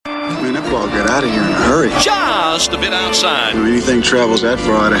Man, that ball got out of here in a hurry. Just a bit outside. When anything travels that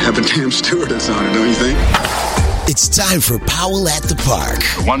far, I'd have a damn stewardess on it, don't you think? It's time for Powell at the Park.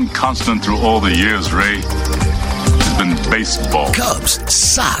 The one constant through all the years, Ray, has been baseball. Cubs,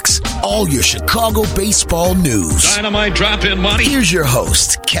 Sox, all your Chicago baseball news. Dynamite drop-in money. Here's your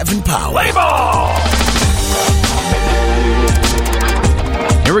host, Kevin Powell. Play ball!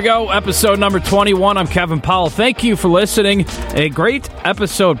 Here we go, episode number 21. I'm Kevin Powell. Thank you for listening. A great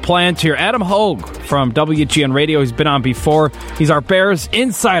episode planned here. Adam Hogue from WGN Radio. He's been on before. He's our Bears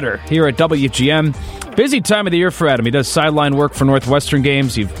insider here at WGN. Busy time of the year for Adam. He does sideline work for Northwestern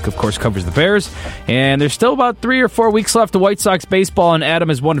games. He, of course, covers the Bears. And there's still about 3 or 4 weeks left of White Sox baseball, and Adam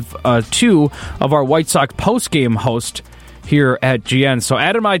is one of 2 of our White Sox post-game hosts here at GN. So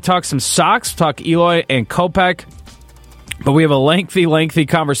Adam and I talk some Sox, talk Eloy and Kopech. But we have a lengthy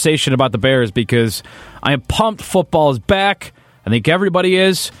conversation about the Bears because I am pumped football is back. I think everybody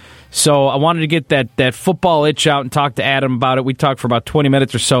is. So I wanted to get that football itch out and talk to Adam about it. We talked for about 20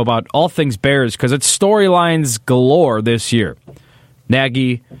 minutes or so about all things Bears because it's storylines galore this year.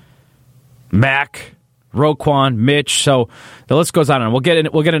 Nagy, Mac, Roquan, Mitch. So the list goes on and we'll get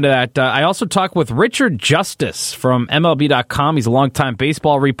into that. I also talked with Richard Justice from MLB.com. He's a longtime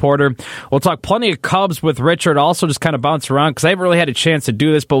baseball reporter. We'll talk plenty of Cubs with Richard. Also just kind of bounce around because I haven't really had a chance to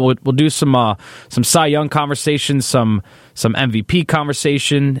do this, but we'll do some Cy Young conversation, some MVP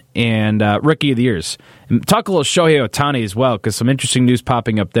conversation, and Rookie of the Years. And talk a little Shohei Ohtani as well because some interesting news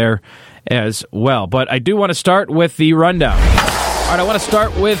popping up there as well. But I do want to start with the rundown. All right, I want to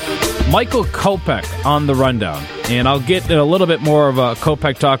start with Michael Kopech on the rundown, and I'll get a little bit more of a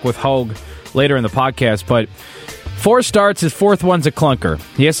Kopech talk with Hogue later in the podcast, but 4 starts, his 4th one's a clunker.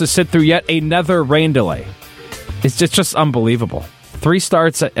 He has to sit through yet another rain delay. It's just unbelievable. 3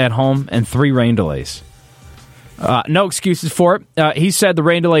 starts at home and 3 rain delays. No excuses for it. He said the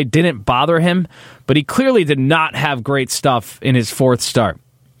rain delay didn't bother him, but he clearly did not have great stuff in his 4th start.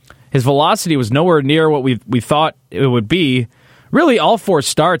 His velocity was nowhere near what we thought it would be. Really, all 4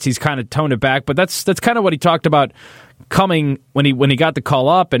 starts, he's kind of toned it back, but that's kind of what he talked about coming when he got the call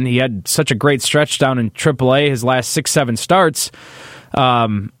up, and he had such a great stretch down in AAA his last 6-7 starts,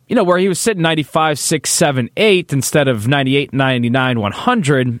 where he was sitting 95, 6, 7, 8 instead of 98, 99,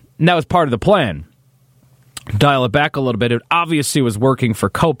 100, and that was part of the plan. Dial it back a little bit. It obviously was working for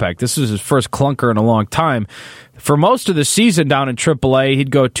Kopech. This was his first clunker in a long time. For most of the season down in AAA, he'd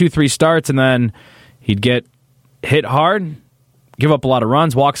go 2-3 starts, and then he'd get hit hard, give up a lot of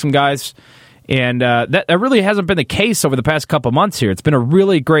runs, walk some guys, and that really hasn't been the case over the past couple months here. It's been a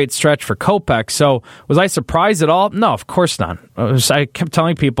really great stretch for Kopech. So was I surprised at all? No, of course not. I kept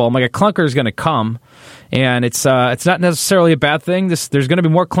telling people, I'm like, a clunker is going to come, and it's not necessarily a bad thing. There's going to be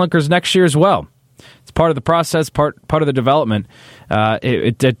more clunkers next year as well. It's part of the process, part of the development.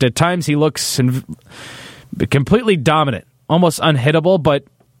 At times he looks completely dominant, almost unhittable, but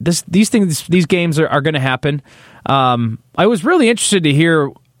these games are going to happen. I was really interested to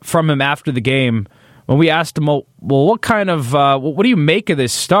hear from him after the game when we asked him, well, what kind of what do you make of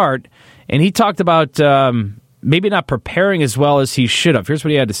this start? And he talked about maybe not preparing as well as he should have. Here's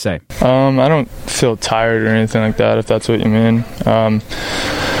what he had to say. I don't feel tired or anything like that, if that's what you mean.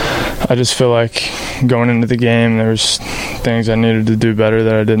 I just feel like going into the game, there's things I needed to do better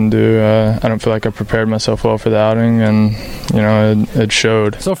that I didn't do. I don't feel like I prepared myself well for the outing, and it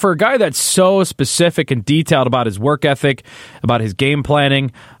showed. So for a guy that's so specific and detailed about his work ethic, about his game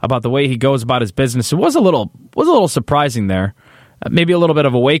planning, about the way he goes about his business, it was a little surprising there. Maybe a little bit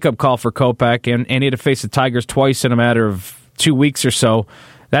of a wake-up call for Kopech, and he had to face the Tigers twice in a matter of 2 weeks or so.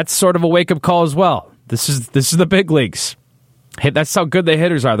 That's sort of a wake-up call as well. This is the big leagues. That's how good the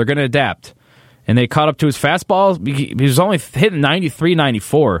hitters are. They're going to adapt. And they caught up to his fastball. He was only hitting 93,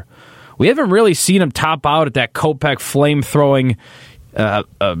 94. We haven't really seen him top out at that Kopech flame-throwing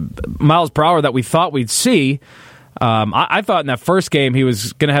miles per hour that we thought we'd see. I thought in that first game he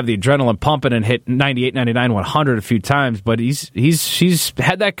was going to have the adrenaline pumping and hit 98, 99, 100 a few times, but he's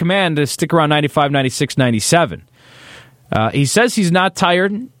had that command to stick around 95, 96, 97. He says he's not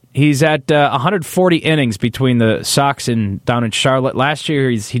tired. He's at 140 innings between the Sox and down in Charlotte. Last year,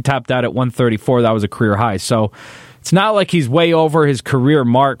 he topped out at 134. That was a career high. So it's not like he's way over his career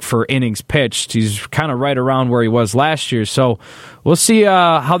mark for innings pitched. He's kind of right around where he was last year. So we'll see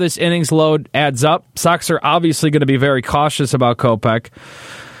how this innings load adds up. Sox are obviously going to be very cautious about Kopech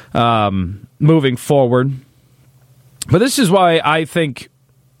moving forward. But this is why I think,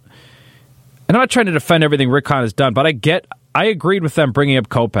 and I'm not trying to defend everything Rick Hahn has done, but I agreed with them bringing up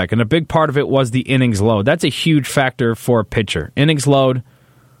Kopech, and a big part of it was the innings load. That's a huge factor for a pitcher. Innings load,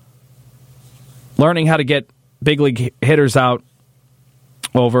 learning how to get big league hitters out,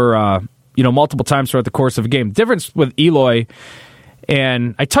 over multiple times throughout the course of a game. Difference with Eloy,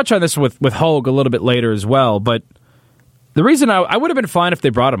 and I touch on this with Hogue a little bit later as well, but the reason I would have been fine if they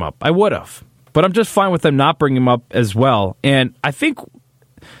brought him up. I would have. But I'm just fine with them not bringing him up as well. And I think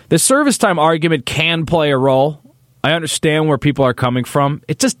the service time argument can play a role. I understand where people are coming from.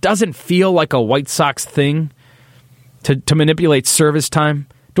 It just doesn't feel like a White Sox thing to manipulate service time.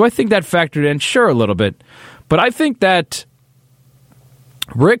 Do I think that factored in? Sure, a little bit. But I think that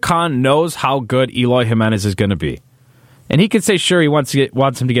Rick Hahn knows how good Eloy Jimenez is going to be. And he can say, sure, he wants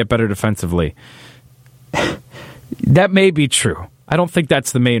him to get better defensively. That may be true. I don't think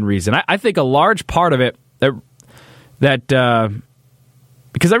that's the main reason. I think a large part of it that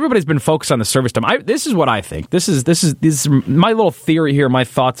because everybody's been focused on the service time. This is what I think. This is my little theory here. My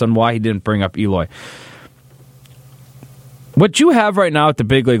thoughts on why he didn't bring up Eloy. What you have right now at the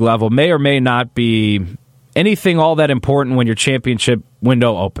big league level may or may not be anything all that important when your championship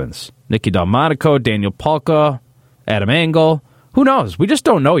window opens. Nicky Delmonico, Daniel Palka, Adam Engel. Who knows? We just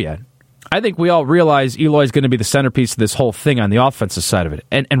don't know yet. I think we all realize Eloy's going to be the centerpiece of this whole thing on the offensive side of it.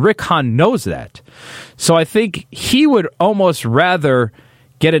 And Rick Hahn knows that. So I think he would almost rather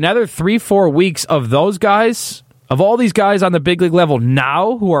get another 3-4 weeks of those guys, of all these guys on the big league level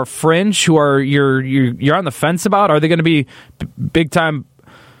now who are fringe, who are you're on the fence about. Are they going to be big-time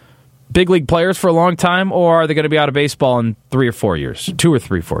big league players for a long time, or are they going to be out of baseball in 3 or 4 years, 2 or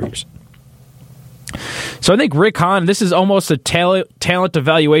 3, 4 years? So I think Rick Hahn, this is almost a talent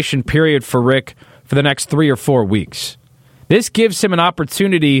evaluation period for Rick for the next 3 or 4 weeks. This gives him an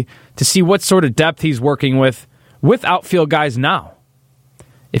opportunity to see what sort of depth he's working with outfield guys now.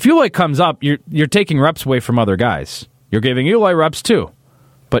 If Eloy comes up, you're taking reps away from other guys. You're giving Eloy reps too.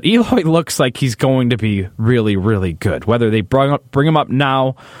 But Eloy looks like he's going to be really, really good, whether they bring him up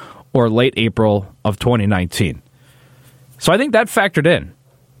now or late April of 2019. So I think that factored in.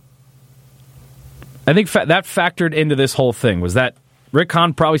 I think that factored into this whole thing was that Rick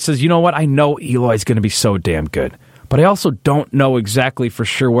Hahn probably says, you know what, I know Eloy's going to be so damn good, but I also don't know exactly for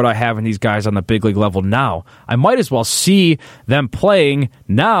sure what I have in these guys on the big league level now. I might as well see them playing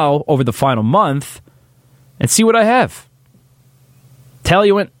now over the final month and see what I have.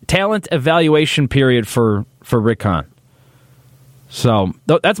 Talent evaluation period for Rick Hahn. So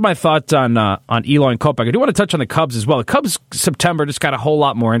that's my thoughts on Eloy and Kopech. I do want to touch on the Cubs as well. The Cubs September just got a whole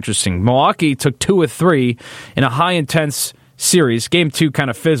lot more interesting. Milwaukee took 2 of 3 in a high-intense series. Game 2 kind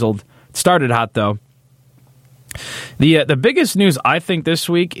of fizzled. It started hot, though. The biggest news, I think, this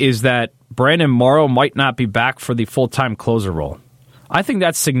week is that Brandon Morrow might not be back for the full-time closer role. I think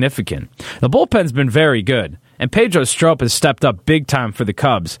that's significant. The bullpen's been very good, and Pedro Strop has stepped up big time for the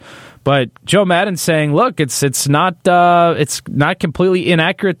Cubs. But Joe Maddon's saying, look, it's not completely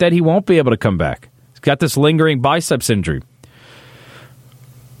inaccurate that he won't be able to come back. He's got this lingering biceps injury.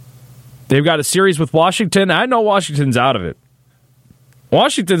 They've got a series with Washington. I know Washington's out of it.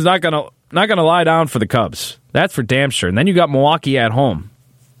 Washington's not gonna lie down for the Cubs. That's for damn sure. And then you got Milwaukee at home,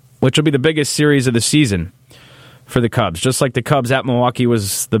 which will be the biggest series of the season for the Cubs. Just like the Cubs at Milwaukee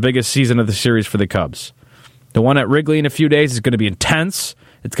was the biggest season of the series for the Cubs. The one at Wrigley in a few days is going to be intense.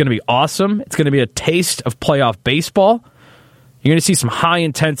 It's going to be awesome. It's going to be a taste of playoff baseball. You're going to see some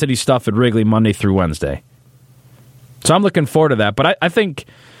high-intensity stuff at Wrigley Monday through Wednesday. So I'm looking forward to that. But I think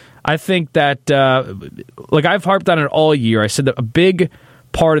that, like I've harped on it all year, I said that a big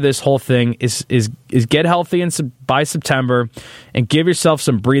part of this whole thing is get healthy by September and give yourself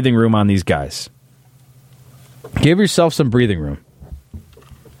some breathing room on these guys. Give yourself some breathing room.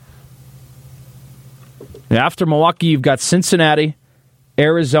 After Milwaukee, you've got Cincinnati,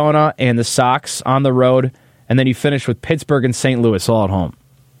 Arizona, and the Sox on the road, and then you finish with Pittsburgh and St. Louis all at home.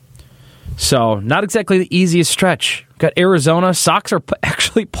 So, not exactly the easiest stretch. Got Arizona. Sox are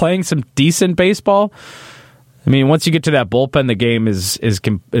actually playing some decent baseball. I mean, once you get to that bullpen, the game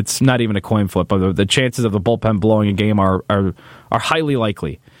it's not even a coin flip. The chances of the bullpen blowing a game are highly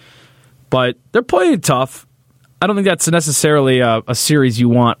likely. But they're playing tough. I don't think that's necessarily a series you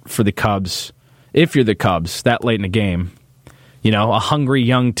want for the Cubs. If you're the Cubs, that late in the game. You know, a hungry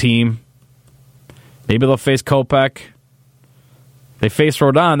young team. Maybe they'll face Kopech. They face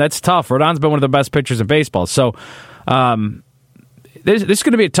Rodon. That's tough. Rodon's been one of the best pitchers in baseball. So this is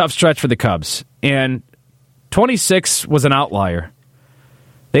going to be a tough stretch for the Cubs. And 26 was an outlier.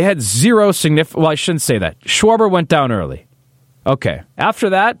 They had zero significant... Well, I shouldn't say that. Schwarber went down early. Okay.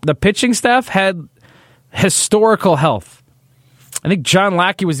 After that, the pitching staff had historical health. I think John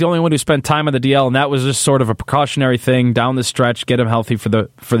Lackey was the only one who spent time on the DL, and that was just sort of a precautionary thing down the stretch, get him healthy for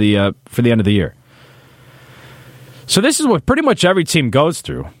the end of the year. So this is what pretty much every team goes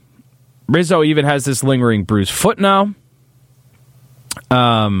through. Rizzo even has this lingering bruised foot now.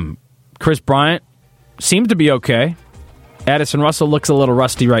 Chris Bryant seemed to be okay. Addison Russell looks a little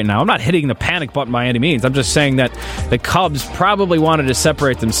rusty right now. I'm not hitting the panic button by any means. I'm just saying that the Cubs probably wanted to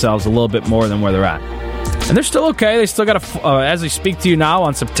separate themselves a little bit more than where they're at. And they're still okay. They still got as I speak to you now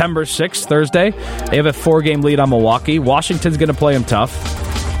on September 6th, Thursday, they have a 4-game lead on Milwaukee. Washington's going to play them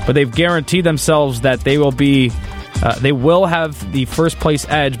tough, but they've guaranteed themselves that they will be they will have the first place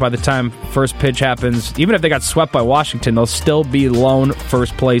edge by the time first pitch happens. Even if they got swept by Washington, they'll still be lone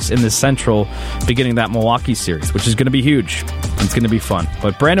first place in the Central beginning that Milwaukee series, which is going to be huge. It's going to be fun.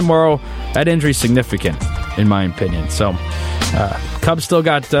 But Brandon Morrow, that injury is significant, in my opinion. So Cubs still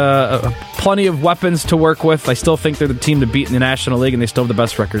got plenty of weapons to work with. I still think they're the team to beat in the National League, and they still have the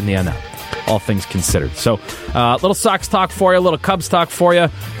best record in the NL. All things considered. So, little Sox talk for you, a little Cubs talk for you.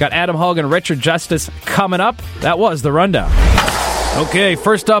 Got Adam Hogue and Richard Justice coming up. That was the Rundown. Okay,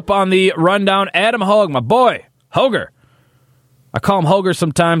 first up on the Rundown, Adam Hogue, my boy, Hoger. I call him Hoger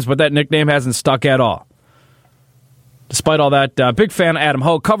sometimes, but that nickname hasn't stuck at all. Despite all that, big fan of Adam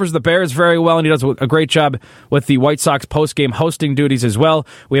Hogue. Covers the Bears very well, and he does a great job with the White Sox post-game hosting duties as well.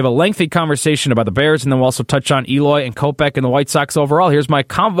 We have a lengthy conversation about the Bears, and then we'll also touch on Eloy and Kopech and the White Sox overall. Here's my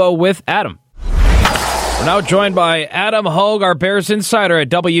convo with Adam. We're now joined by Adam Hogue, our Bears insider at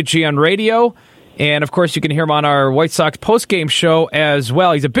WGN Radio. And, of course, you can hear him on our White Sox post-game show as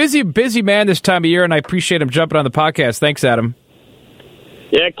well. He's a busy, busy man this time of year, and I appreciate him jumping on the podcast. Thanks, Adam.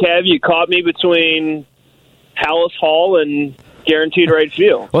 Yeah, Kev, you caught me between Hallis Hall and Guaranteed Right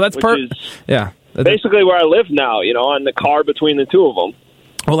Field. Well, that's yeah, basically where I live now, on the car between the two of them.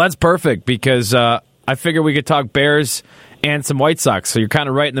 Well, that's perfect because I figured we could talk Bears and some White Sox. So you're kind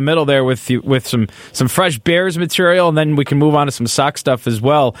of right in the middle there with some fresh Bears material, and then we can move on to some Sox stuff as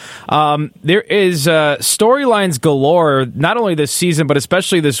well. There is storylines galore, not only this season, but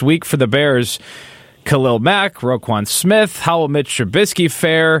especially this week for the Bears. Khalil Mack, Roquan Smith, how will Mitch Trubisky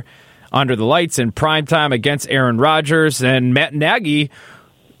fare under the lights in primetime against Aaron Rodgers? And Matt Nagy,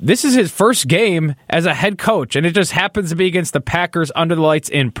 this is his first game as a head coach, and it just happens to be against the Packers under the lights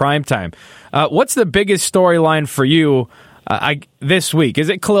in primetime. What's the biggest storyline for you this week? Is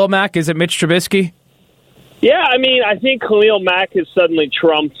it Khalil Mack? Is it Mitch Trubisky? Yeah, I think Khalil Mack has suddenly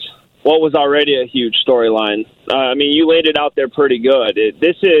trumped what was already a huge storyline. You laid it out there pretty good.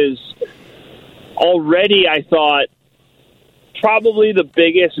 This is already, I thought, probably the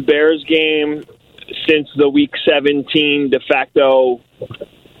biggest Bears game since the Week 17 de facto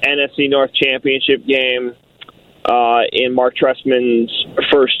NFC North Championship game in Mark Trestman's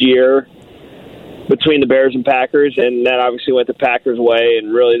first year between the Bears and Packers, and that obviously went the Packers' way,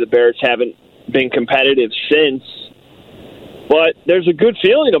 and really the Bears haven't been competitive since. But there's a good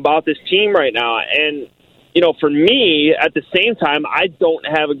feeling about this team right now, and for me, at the same time, I don't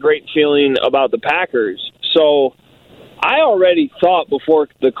have a great feeling about the Packers. So I already thought before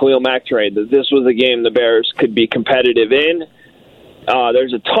the Khalil Mack trade that this was a game the Bears could be competitive in.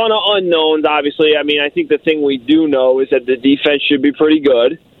 There's a ton of unknowns, obviously. I think the thing we do know is that the defense should be pretty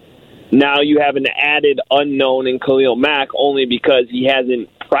good. Now you have an added unknown in Khalil Mack only because he hasn't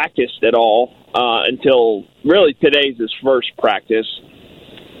practiced at all until really today's his first practice.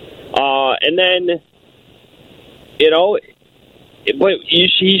 And then, but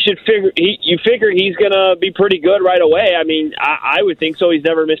you should figure he's going to be pretty good right away. I would think so. He's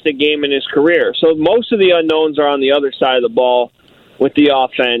never missed a game in his career. So most of the unknowns are on the other side of the ball with the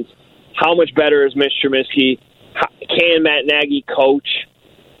offense. How much better is Mitch Trubisky? Can Matt Nagy coach?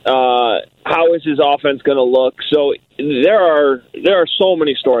 How is his offense going to look? So there are so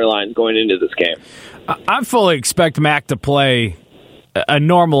many storylines going into this game. I fully expect Mac to play a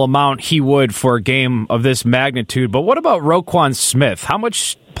normal amount he would for a game of this magnitude. But what about Roquan Smith? How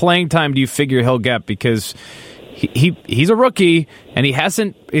much playing time do you figure he'll get? Because he's a rookie, and he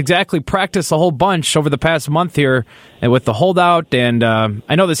hasn't exactly practiced a whole bunch over the past month here and with the holdout. And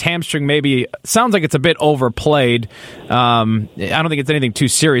I know this hamstring maybe sounds like it's a bit overplayed. I don't think it's anything too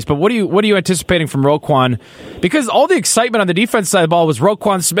serious. But what are you anticipating from Roquan? Because all the excitement on the defense side of the ball was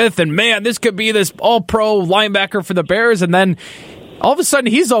Roquan Smith, and man, this could be this all-pro linebacker for the Bears. And then all of a sudden,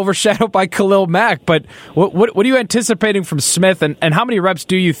 he's overshadowed by Khalil Mack. But what are you anticipating from Smith, and how many reps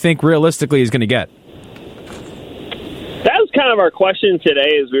do you think realistically he's going to get? That was kind of our question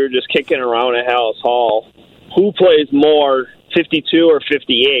today as we were just kicking around at Hallis Hall. Who plays more, 52 or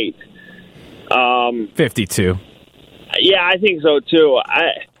 58? 52. Yeah, I think so, too.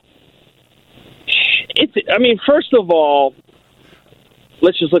 First of all,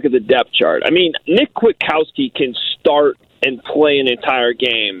 let's just look at the depth chart. Nick Kwiatkowski can start and play an entire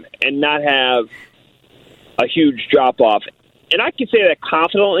game and not have a huge drop-off. and I can say that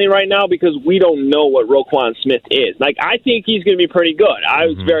confidently right now because we don't know what Roquan Smith is. Like, I think he's going to be pretty good. I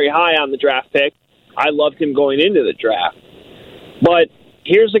was very high on the draft pick. I loved him going into the draft. But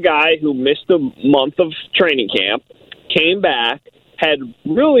here's a guy who missed a month of training camp, came back, had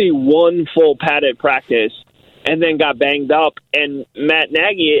really one full padded practice, and then got banged up. And Matt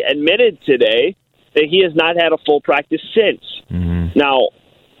Nagy admitted today that he has not had a full practice since. Now,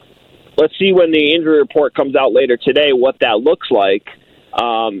 let's see when the injury report comes out later today what that looks like.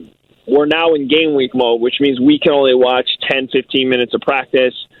 We're now in game week mode, which means we can only watch 10, 15 minutes of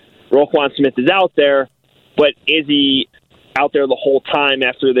practice. Roquan Smith is out there, but is he out there the whole time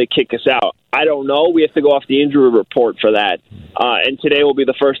after they kick us out? I don't know. We have to go off the injury report for that. And today will be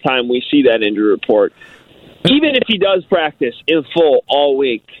the first time we see that injury report. Even if he does practice in full all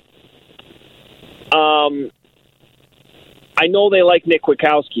week, I know they like Nick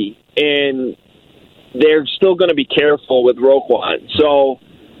Kwiatkowski, and they're still going to be careful with Roquan. So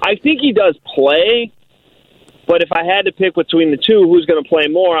I think he does play, but if I had to pick between the two, who's going to play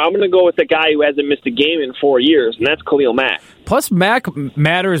more, I'm going to go with the guy who hasn't missed a game in 4 years, and that's Khalil Mack. Plus, Mack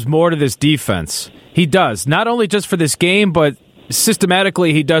matters more to this defense. He does, not only just for this game, but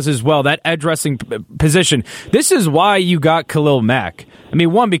systematically he does as well, that edge rushing position. This is why you got Khalil Mack. I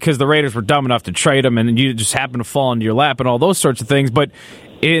mean, one, because the Raiders were dumb enough to trade him and you just happened to fall into your lap and all those sorts of things, but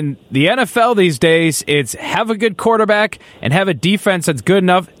in the NFL these days, it's have a good quarterback and have a defense that's good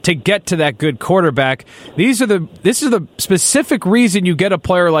enough to get to that good quarterback. This is the specific reason you get a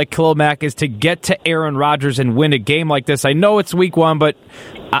player like Khalil Mack is to get to Aaron Rodgers and win a game like this. I know it's week one, but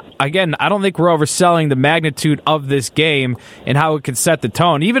again, I don't think we're overselling the magnitude of this game and how it can set the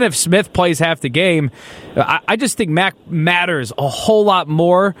tone. Even if Smith plays half the game, I just think Mack matters a whole lot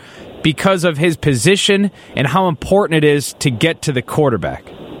more because of his position and how important it is to get to the quarterback.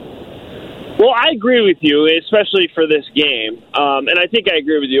 Well, I agree with you, especially for this game, and I think I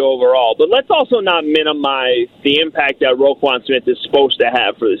agree with you overall. But let's also not minimize the impact that Roquan Smith is supposed to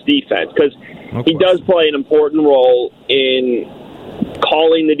have for this defense, because he does play an important role in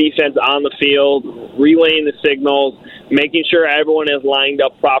calling the defense on the field, relaying the signals, making sure everyone is lined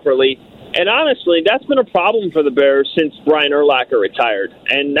up properly. And honestly, that's been a problem for the Bears since Brian Urlacher retired.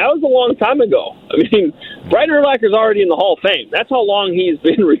 And that was a long time ago. I mean, Brian Urlacher's already in the Hall of Fame. That's how long he's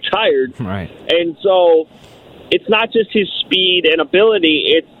been retired. Right. And so it's not just his speed and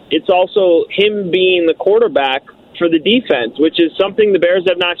ability. It's also him being the quarterback for the defense, which is something the Bears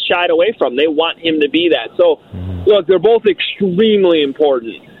have not shied away from. They want him to be that. So, look, they're both extremely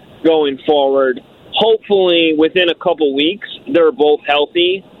important going forward. Hopefully, within a couple weeks, they're both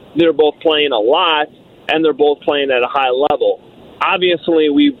healthy. They're both playing a lot, and they're both playing at a high level. Obviously,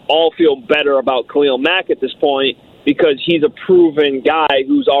 we all feel better about Khalil Mack at this point because he's a proven guy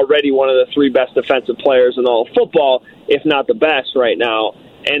who's already one of the three best defensive players in all of football, if not the best right now.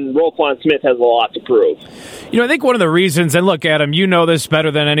 And Roquan Smith has a lot to prove. You know, I think one of the reasons, and look, Adam, you know this better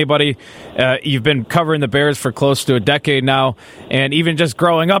than anybody. You've been covering the Bears for close to a decade now, and even just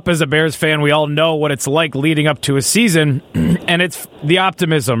growing up as a Bears fan, we all know what it's like leading up to a season, and it's the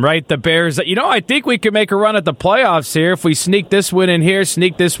optimism, right? The Bears, I think we can make a run at the playoffs here if we sneak this win in here,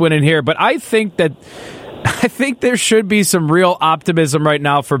 sneak this win in here. But I think there should be some real optimism right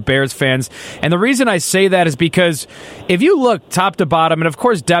now for Bears fans. And the reason I say that is because if you look top to bottom, and of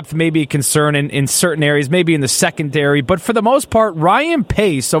course depth may be a concern in certain areas, maybe in the secondary, but for the most part, Ryan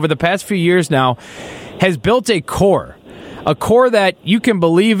Pace over the past few years now has built a core that you can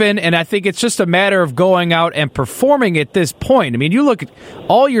believe in, and I think it's just a matter of going out and performing at this point. I mean, you look at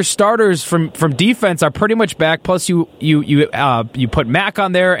all your starters from defense are pretty much back, plus you put Mack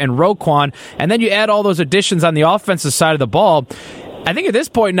on there and Roquan, and then you add all those additions on the offensive side of the ball. I think at this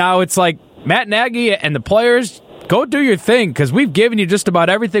point now it's like Matt Nagy and the players, go do your thing, because we've given you just about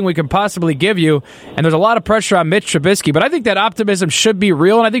everything we can possibly give you, and there's a lot of pressure on Mitch Trubisky, but I think that optimism should be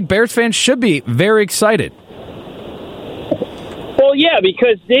real, and I think Bears fans should be very excited. Well, yeah,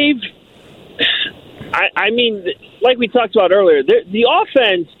 because I mean, like we talked about earlier, the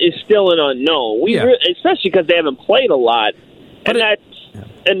offense is still an unknown. Especially because they haven't played a lot, and that's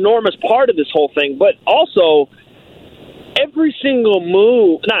an enormous part of this whole thing. But also, every single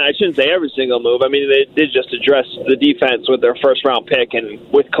move, I shouldn't say every single move. I mean, they did just address the defense with their first-round pick and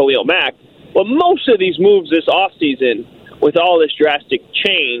with Khalil Mack. But most of these moves this offseason, with all this drastic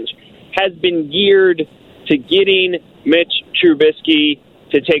change, has been geared to getting Mitch Trubisky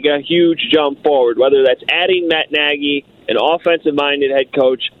to take a huge jump forward, whether that's adding Matt Nagy, an offensive-minded head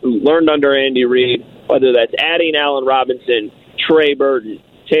coach who learned under Andy Reid, whether that's adding Allen Robinson, Trey Burton,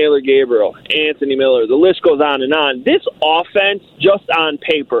 Taylor Gabriel, Anthony Miller. The list goes on and on. This offense, just on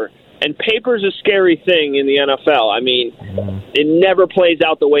paper, And paper's a scary thing in the NFL. I mean, it never plays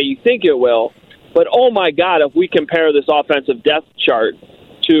out the way you think it will. But, oh, my God, if we compare this offensive depth chart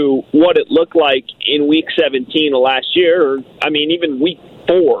to what it looked like in Week 17 of last year, or, I mean, even Week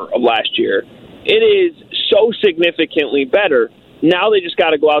 4 of last year, it is so significantly better. Now they just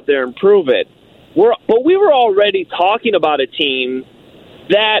got to go out there and prove it. But we were already talking about a team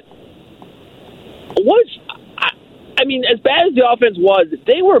that was, I mean, as bad as the offense was,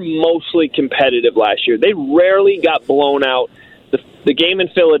 they were mostly competitive last year. They rarely got blown out. The game in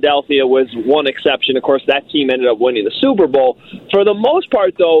Philadelphia was one exception. Of course, that team ended up winning the Super Bowl. For the most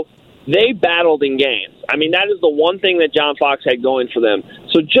part, though, they battled in games. I mean, that is the one thing that John Fox had going for them.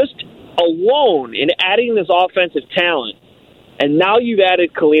 So just alone in adding this offensive talent, and now you've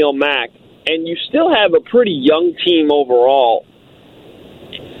added Khalil Mack, and you still have a pretty young team overall,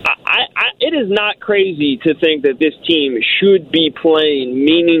 it is not crazy to think that this team should be playing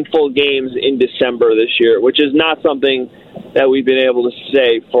meaningful games in December this year, which is not something that we've been able to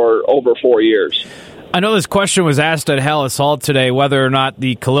say for over 4 years. I know this question was asked at Halas Hall today, whether or not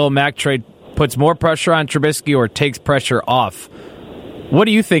the Khalil Mack trade puts more pressure on Trubisky or takes pressure off. What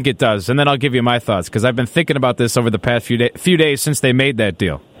do you think it does? And then I'll give you my thoughts, because I've been thinking about this over the past few days since they made that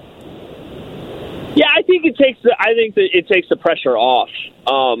deal. Yeah, I think it takes the pressure off.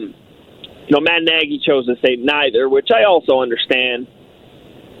 Matt Nagy chose to say neither, which I also understand.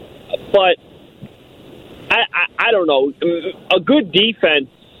 But I don't know. A good defense,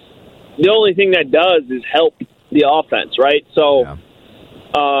 the only thing that does is help the offense, right? So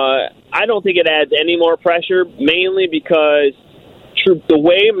I don't think it adds any more pressure, mainly because the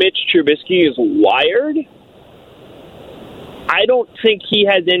way Mitch Trubisky is wired, I don't think he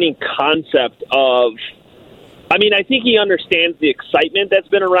has any concept of... I mean, I think he understands the excitement that's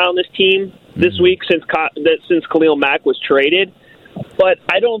been around this team this week since Khalil Mack was traded, but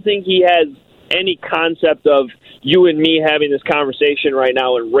I don't think he has any concept of you and me having this conversation right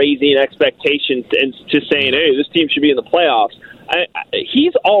now and raising expectations and to saying, hey, this team should be in the playoffs.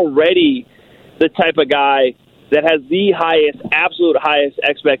 He's already the type of guy that has the absolute highest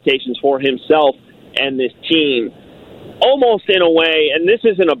expectations for himself and this team, almost in a way, and this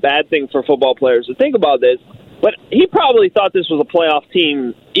isn't a bad thing for football players to think about this, but he probably thought this was a playoff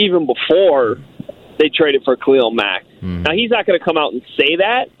team even before they traded for Khalil Mack. Now, he's not going to come out and say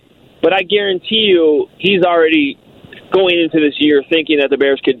that, but I guarantee you he's already going into this year thinking that the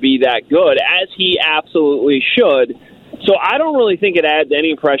Bears could be that good, as he absolutely should. So I don't really think it adds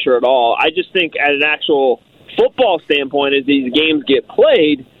any pressure at all. I just think at an actual football standpoint, as these games get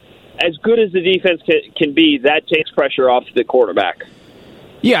played, as good as the defense can be, that takes pressure off the quarterback.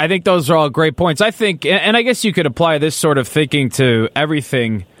 Yeah, I think those are all great points. I think, and I guess you could apply this sort of thinking to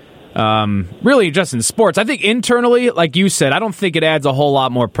everything, really just in sports. I think internally, like you said, I don't think it adds a whole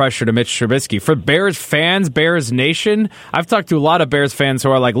lot more pressure to Mitch Trubisky. For Bears fans, Bears Nation, I've talked to a lot of Bears fans who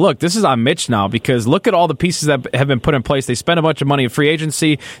are like, look, this is on Mitch now, because look at all the pieces that have been put in place. They spend a bunch of money in free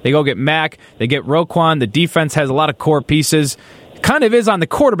agency. They go get Mack. They get Roquan. The defense has a lot of core pieces. Kind of is on the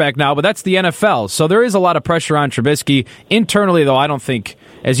quarterback now, but that's the NFL. So there is a lot of pressure on Trubisky. Internally, though, I don't think,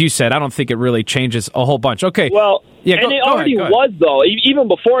 as you said, I don't think it really changes a whole bunch. Okay. Well, yeah, and it already was, though. Even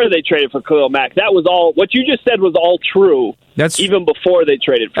before they traded for Khalil Mack, that was all, what you just said was all true. Even before they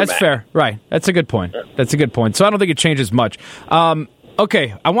traded for Mack. That's fair. Right. That's a good point. So I don't think it changes much.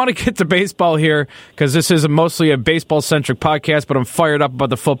 Okay, I want to get to baseball here because this is mostly a baseball-centric podcast, but I'm fired up about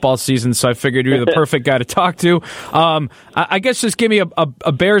the football season, so I figured you're the perfect guy to talk to. I guess just give me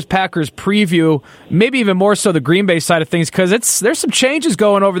a Bears-Packers preview, maybe even more so the Green Bay side of things, because there's some changes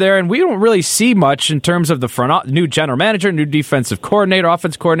going over there, and we don't really see much in terms of the new general manager, new defensive coordinator,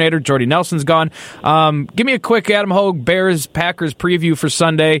 offense coordinator. Jordy Nelson's gone. Give me a quick Adam Hogue Bears-Packers preview for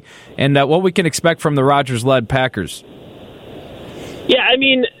Sunday and what we can expect from the Rodgers-led Packers. Yeah, I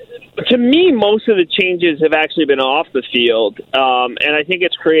mean, to me, most of the changes have actually been off the field, and I think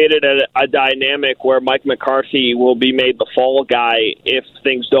it's created a dynamic where Mike McCarthy will be made the fall guy if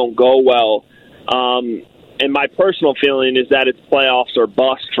things don't go well. And my personal feeling is that it's playoffs or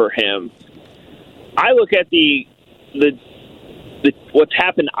bust for him. I look at the what's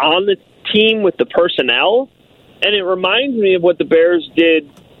happened on the team with the personnel, and it reminds me of what the Bears did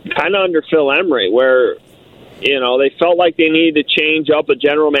kind of under Phil Emery, where they felt like they needed to change up a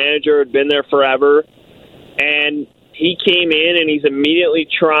general manager who had been there forever. And he came in and he's immediately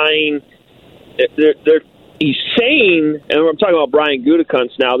trying. He's saying, and I'm talking about Brian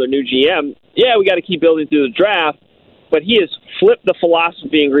Gutekunst now, their new GM, yeah, we got to keep building through the draft. But he has flipped the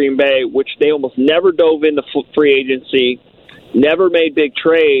philosophy in Green Bay, which they almost never dove into free agency, never made big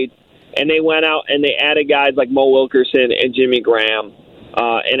trades. And they went out and they added guys like Mo Wilkerson and Jimmy Graham.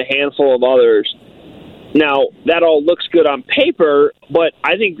 and a handful of others. Now, that all looks good on paper, but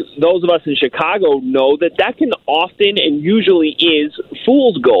I think those of us in Chicago know that can often and usually is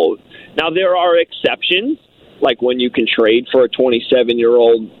fool's gold. Now, there are exceptions, like when you can trade for a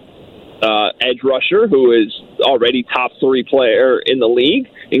 27-year-old edge rusher who is already top 3 player in the league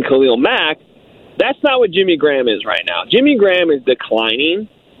in Khalil Mack. That's not what Jimmy Graham is right now. Jimmy Graham is declining.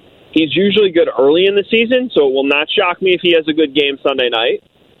 He's usually good early in the season, so it will not shock me if he has a good game Sunday night.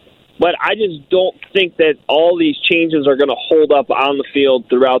 But I just don't think that all these changes are going to hold up on the field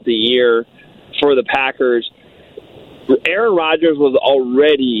throughout the year for the Packers. Aaron Rodgers was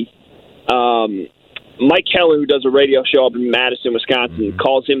already Mike Keller, who does a radio show up in Madison, Wisconsin,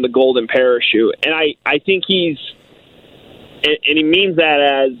 calls him the golden parachute. And I think he means that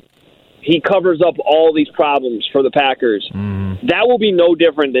as he covers up all these problems for the Packers. That will be no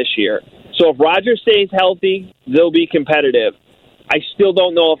different this year. So if Rodgers stays healthy, they'll be competitive. I still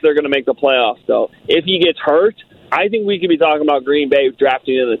don't know if they're going to make the playoffs, though. If he gets hurt, I think we could be talking about Green Bay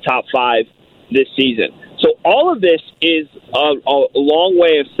drafting in the top 5 this season. So all of this is a long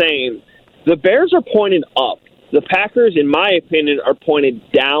way of saying the Bears are pointed up. The Packers, in my opinion, are pointed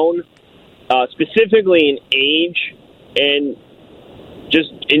down, specifically in age and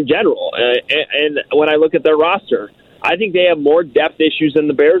just in general. And when I look at their roster, I think they have more depth issues than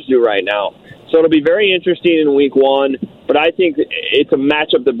the Bears do right now. So it'll be very interesting in week 1, but I think it's a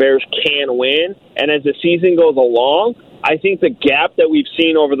matchup the Bears can win. And as the season goes along, I think the gap that we've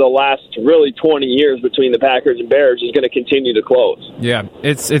seen over the last really 20 years between the Packers and Bears is going to continue to close. Yeah,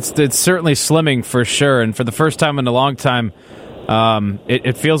 it's certainly slimming for sure. And for the first time in a long time,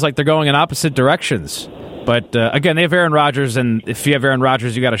 it feels like they're going in opposite directions. But, again, they have Aaron Rodgers, and if you have Aaron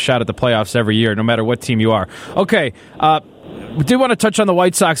Rodgers, you got a shot at the playoffs every year, no matter what team you are. Okay, we did want to touch on the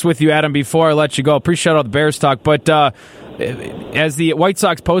White Sox with you, Adam, before I let you go. Appreciate all the Bears talk. But as the White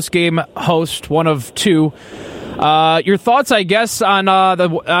Sox postgame host, one of 2, your thoughts, I guess, on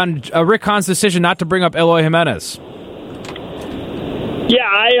Rick Hahn's decision not to bring up Eloy Jimenez? Yeah,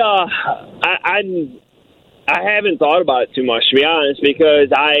 I haven't thought about it too much, to be honest, because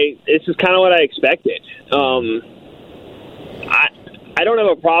this is kind of what I expected. I don't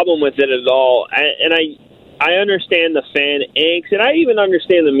have a problem with it at all, and I understand the fan angst, and I even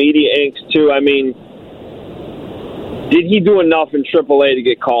understand the media angst too. I mean, did he do enough in AAA to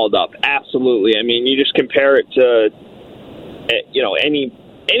get called up? Absolutely. I mean, you just compare it to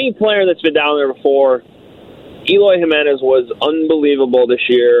any player that's been down there before. Eloy Jimenez was unbelievable this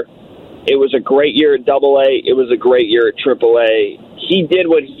year. It was a great year at AA. It was a great year at AAA. He did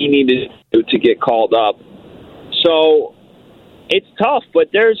what he needed to do to get called up. So it's tough,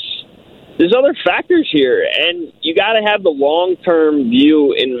 but there's other factors here, and you got to have the long-term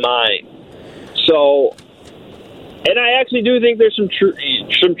view in mind. So, and I actually do think there's some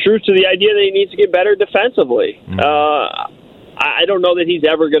truth to the idea that he needs to get better defensively. I don't know that he's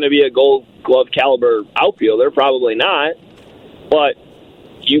ever going to be a Gold Glove caliber outfielder, probably not, but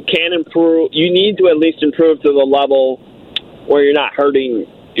you can improve. You need to at least improve to the level where you're not hurting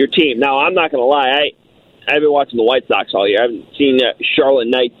your team. Now, I'm not going to lie. I've been watching the White Sox all year. I haven't seen Charlotte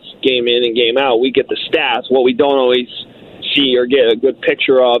Knights game in and game out. We get the stats. What we don't always see or get a good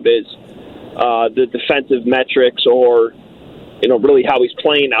picture of is the defensive metrics or, really how he's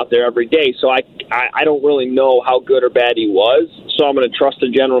playing out there every day. So I don't really know how good or bad he was. So I'm going to trust the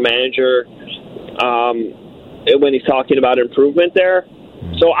general manager when he's talking about improvement there.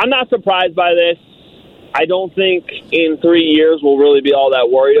 So I'm not surprised by this. I don't think in 3 years we'll really be all that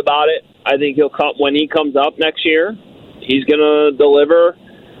worried about it. I think he'll come when he comes up next year. He's going to deliver.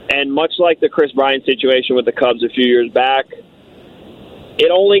 And much like the Chris Bryant situation with the Cubs a few years back,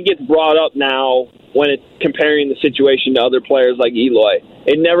 it only gets brought up now when it's comparing the situation to other players like Eloy.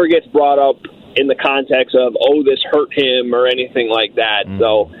 It never gets brought up in the context of, this hurt him or anything like that.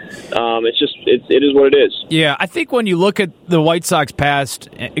 So it is what it is. Yeah, I think when you look at the White Sox past,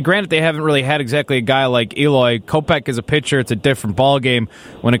 granted they haven't really had exactly a guy like Eloy. Kopech is a pitcher. It's a different ballgame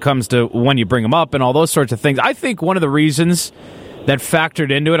when it comes to when you bring him up and all those sorts of things. I think one of the reasons that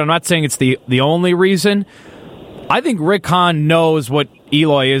factored into it, I'm not saying it's the only reason, I think Rick Hahn knows what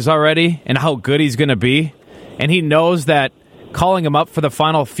Eloy is already and how good he's going to be, and he knows that calling him up for the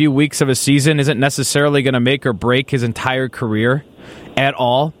final few weeks of a season isn't necessarily going to make or break his entire career at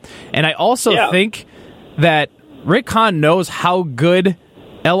all. And I also think that Rick Hahn knows how good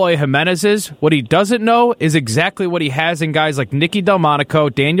Eloy Jimenez is. What he doesn't know is exactly what he has in guys like Nicky Delmonico,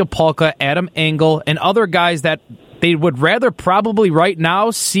 Daniel Palka, Adam Engel, and other guys that they would rather probably right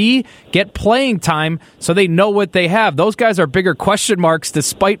now get playing time so they know what they have. Those guys are bigger question marks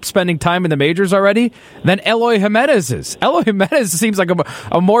despite spending time in the majors already than Eloy Jimenez is. Eloy Jimenez seems like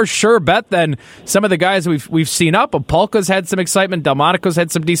a more sure bet than some of the guys we've seen up. Apolka's had some excitement. Delmonico's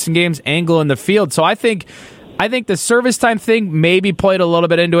had some decent games. Angle in the field. So I think the service time thing maybe played a little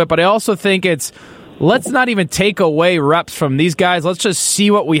bit into it, but I also think it's let's not even take away reps from these guys. Let's just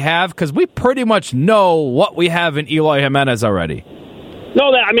see what we have because we pretty much know what we have in Eloy Jimenez already.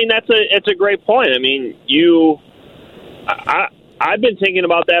 No, it's a great point. I mean, I've been thinking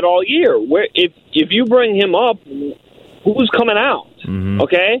about that all year. Where if you bring him up, who's coming out? Mm-hmm.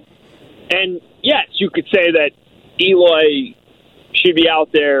 Okay, and yes, you could say that Eloy should be out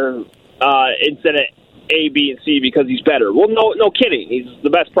there instead of A, B, and C because he's better. Well, no kidding. He's the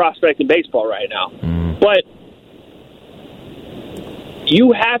best prospect in baseball right now. Mm. But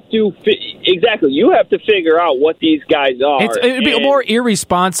you have to figure out what these guys are. It'd be more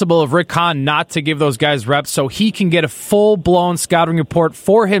irresponsible of Rick Hahn not to give those guys reps so he can get a full-blown scouting report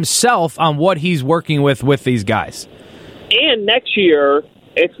for himself on what he's working with these guys. And next year,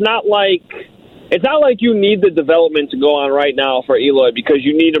 it's not like you need the development to go on right now for Eloy because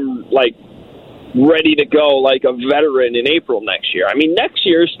you need him ready to go like a veteran in April next year. I mean, next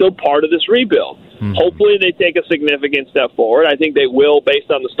year is still part of this rebuild. Mm-hmm. Hopefully they take a significant step forward. I think they will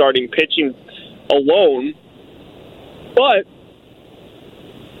based on the starting pitching alone. But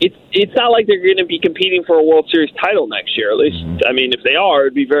it's not like they're going to be competing for a World Series title next year. At least, mm-hmm. I mean, if they are,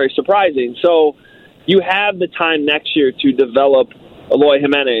 it'd be very surprising. So you have the time next year to develop Eloy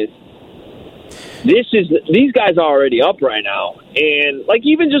Jimenez. These guys are already up right now, and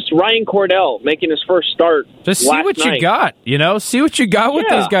even just Ryan Cordell making his first start. Just see what you got, see what you got with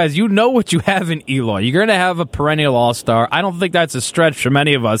these guys. You know what you have in Eloy. You're going to have a perennial all-star. I don't think that's a stretch from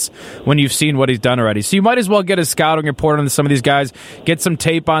any of us when you've seen what he's done already. So you might as well get a scouting report on some of these guys, get some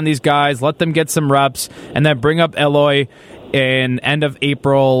tape on these guys, let them get some reps, and then bring up Eloy in end of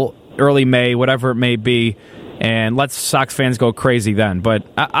April, early May, whatever it may be. And let Sox fans go crazy then. But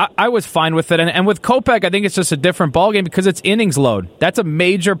I was fine with it. And with Kopech, I think it's just a different ballgame because it's innings load. That's a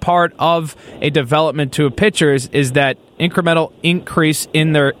major part of a development to a pitcher is that incremental increase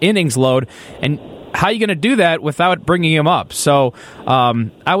in their innings load. And how are you going to do that without bringing him up? So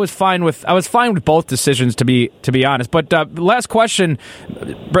I was fine with both decisions to be honest. But last question.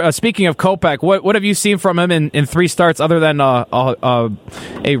 Speaking of Kopech, what have you seen from him in 3 starts other than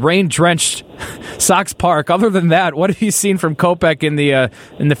a rain-drenched Sox Park? Other than that, what have you seen from Kopech in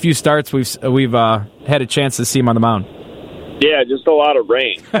the few starts we've had a chance to see him on the mound? Yeah, just a lot of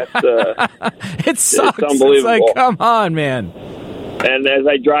rain. That's, it sucks. It's unbelievable. It's like, come on, man. And as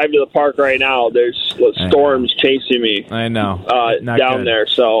I drive to the park right now, there's storms chasing me. I know. Down there.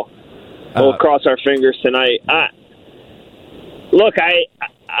 So we'll cross our fingers tonight. Look,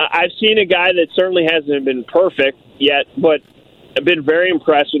 I've seen a guy that certainly hasn't been perfect yet, but I've been very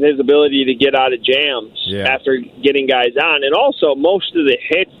impressed with his ability to get out of jams after getting guys on. And also, most of the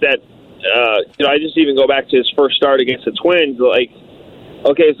hits that, I just even go back to his first start against the Twins.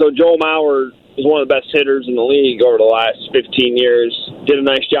 So Joel Mauer is one of the best hitters in the league over the last 15 years. Did a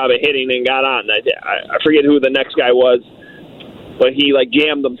nice job of hitting and got on. I forget who the next guy was, but he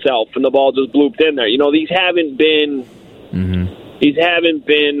jammed himself and the ball just blooped in there. These haven't been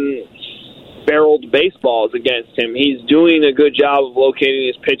barreled baseballs against him. He's doing a good job of locating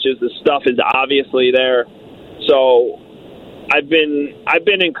his pitches. The stuff is obviously there. So I've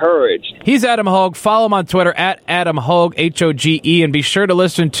been encouraged. He's Adam Hoge. Follow him on Twitter at Adam Hoge, Hoge, and be sure to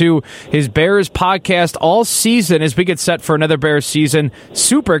listen to his Bears podcast all season as we get set for another Bears season.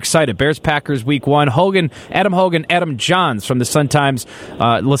 Super excited. Bears-Packers Week 1. Adam Hoge and Adam Johns from the Sun-Times.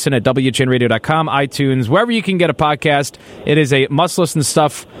 Listen at WGNradio.com, iTunes, wherever you can get a podcast. It is a must-listen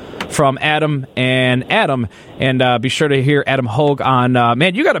stuff from Adam. And be sure to hear Adam Hoge on,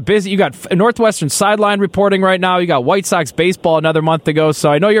 you got Northwestern sideline reporting right now. You got White Sox baseball another month to go.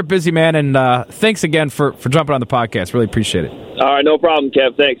 So I know you're busy, man, and thanks again for jumping on the podcast. Really appreciate it. All right, no problem,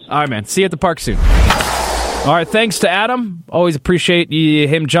 Kev. Thanks. All right, man. See you at the park soon. All right, thanks to Adam. Always appreciate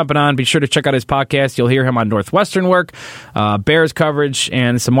him jumping on. Be sure to check out his podcast. You'll hear him on Northwestern work, Bears coverage,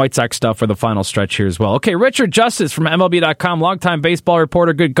 and some White Sox stuff for the final stretch here as well. Okay, Richard Justice from MLB.com, longtime baseball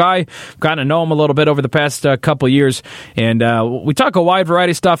reporter, good guy. Gotten to know him a little bit over the past couple years. And we talk a wide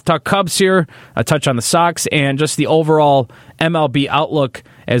variety of stuff. Talk Cubs here, a touch on the Sox, and just the overall MLB outlook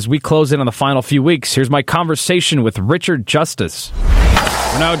as we close in on the final few weeks. Here's my conversation with Richard Justice.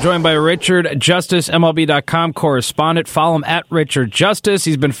 We're now joined by Richard Justice, MLB.com correspondent. Follow him at Richard Justice.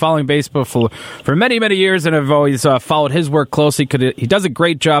 He's been following baseball for many, many years, and I've always followed his work closely because he does a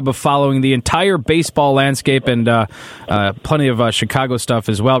great job of following the entire baseball landscape and plenty of Chicago stuff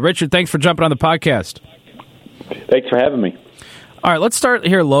as well. Richard, thanks for jumping on the podcast. Thanks for having me. All right, let's start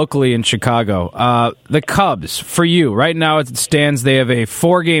here locally in Chicago. The Cubs, for you, right now as it stands, they have a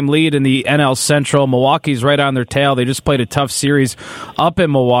 4-game lead in the NL Central. Milwaukee's right on their tail. They just played a tough series up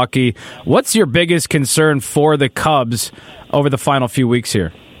in Milwaukee. What's your biggest concern for the Cubs over the final few weeks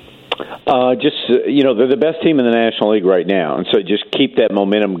here? They're the best team in the National League right now, and so just keep that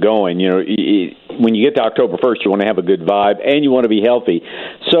momentum going. When you get to October 1st, you want to have a good vibe, and you want to be healthy.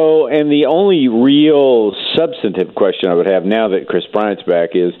 So, and the only real substantive question I would have now that Chris Bryant's back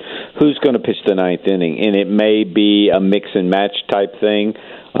is who's going to pitch the ninth inning, and it may be a mix-and-match type thing.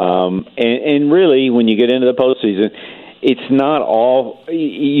 And really, when you get into the postseason, it's not all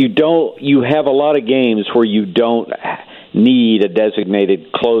you have a lot of games where you don't need a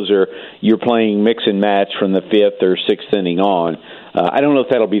designated closer. You're playing mix and match from the 5th or 6th inning on. I don't know if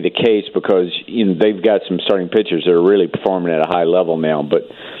that'll be the case because they've got some starting pitchers that are really performing at a high level now. But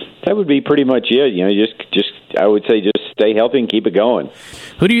that would be pretty much it. I would say just stay healthy and keep it going.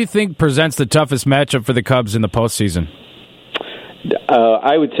 Who do you think presents the toughest matchup for the Cubs in the postseason?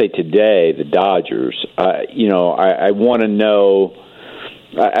 I would say today the Dodgers. I want to know.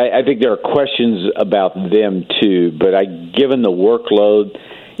 I think there are questions about them too, but given the workload,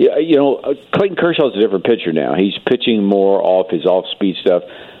 Clayton Kershaw's a different pitcher now. He's pitching more off his off-speed stuff,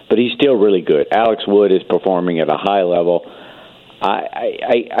 but he's still really good. Alex Wood is performing at a high level.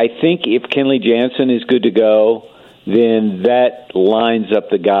 I think if Kenley Jansen is good to go, then that lines up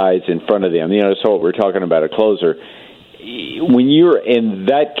the guys in front of them. That's what we're talking about, a closer. When you're in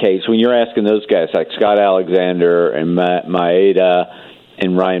that case, when you're asking those guys like Scott Alexander and Maeda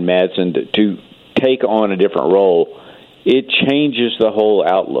and Ryan Madsen to take on a different role, it changes the whole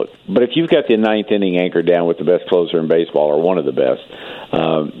outlook. But if you've got the ninth inning anchor down with the best closer in baseball, or one of the best,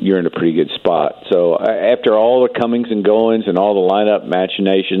 you're in a pretty good spot. So after all the comings and goings and all the lineup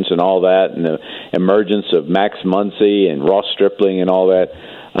machinations and all that, and the emergence of Max Muncy and Ross Stripling and all that,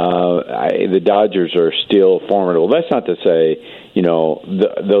 the Dodgers are still formidable. That's not to say,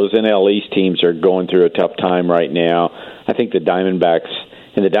 those NL East teams are going through a tough time right now. I think the Diamondbacks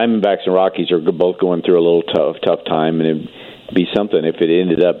and Rockies are both going through a little tough time, and it'd be something if it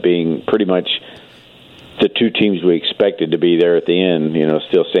ended up being pretty much the two teams we expected to be there at the end.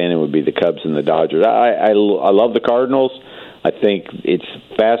 Still standing would be the Cubs and the Dodgers. I love the Cardinals. I think it's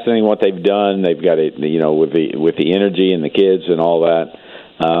fascinating what they've done. They've got it, with the energy and the kids and all that.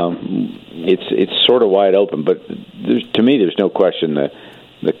 It's sort of wide open, but to me, there's no question that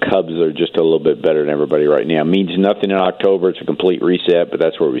the Cubs are just a little bit better than everybody right now. It means nothing in October. It's a complete reset, but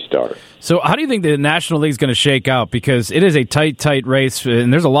that's where we start. So how do you think the National League is going to shake out? Because it is a tight race,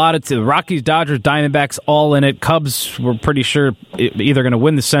 and there's a lot of Rockies, Dodgers, Diamondbacks all in it. Cubs, we're pretty sure either going to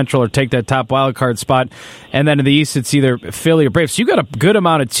win the Central or take that top wild card spot. And then in the East, it's either Philly or Braves. So you got a good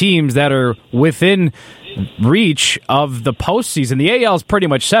amount of teams that are within reach of the postseason. The AL is pretty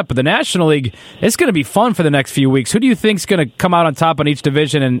much set, but the National League, it's going to be fun for the next few weeks. Who do you think is going to come out on top on each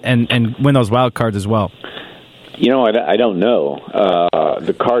division and win those wild cards as well? I don't know.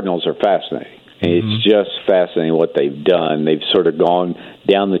 The Cardinals are fascinating. It's just fascinating what they've done. They've sort of gone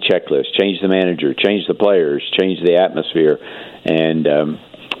down the checklist, changed the manager, changed the players, changed the atmosphere, and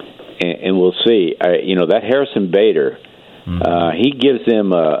we'll see. That Harrison Bader, he gives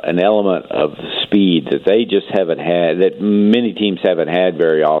them an element of speed that they just haven't had, that many teams haven't had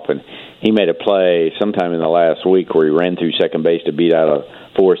very often. He made a play sometime in the last week where he ran through second base to beat out a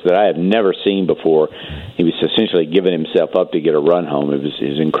force that I have never seen before. He was essentially giving himself up to get a run home. It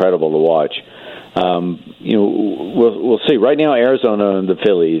was incredible to watch. We'll see. Right now, Arizona and the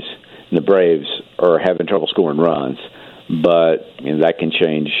Phillies and the Braves are having trouble scoring runs. But that can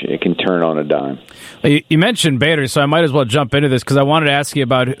change. It can turn on a dime. You mentioned Bader, so I might as well jump into this because I wanted to ask you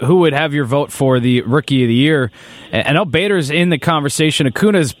about who would have your vote for the Rookie of the Year. I know Bader's in the conversation.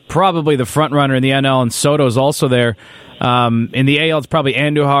 Acuna's probably the front runner in the NL, and Soto's also there. In the AL, it's probably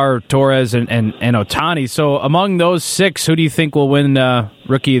Andujar, Torres, and Ohtani. So among those six, who do you think will win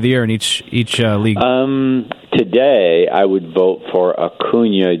Rookie of the Year in each league? Today, I would vote for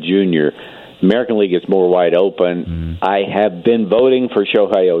Acuna Jr. American League is more wide open. I have been voting for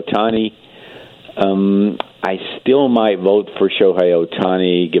Shohei Ohtani. I still might vote for Shohei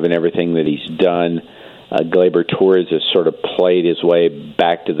Ohtani, given everything that he's done. Gleyber Torres has sort of played his way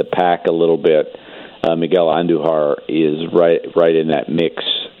back to the pack a little bit. Miguel Andujar is right in that mix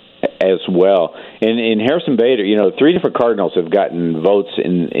as well. And Harrison Bader, 3 different Cardinals have gotten votes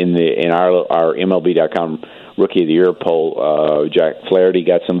in our MLB.com Rookie of the Year poll. Jack Flaherty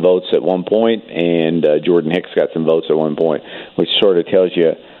got some votes at one point, and Jordan Hicks got some votes at one point, which sort of tells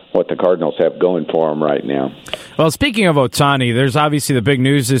you what the Cardinals have going for them right now. Well, speaking of Ohtani, there's obviously the big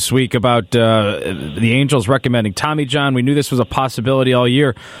news this week about the Angels recommending Tommy John. We knew this was a possibility all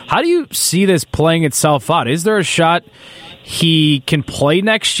year. How do you see this playing itself out? Is there a shot he can play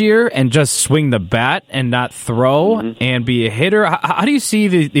next year and just swing the bat and not throw and be a hitter? How do you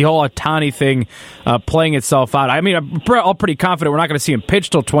see the whole Ohtani thing playing itself out? I mean, I'm all pretty confident we're not going to see him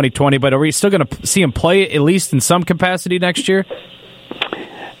pitch till 2020, but are we still going to see him play at least in some capacity next year?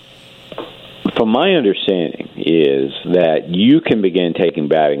 From my understanding is that you can begin taking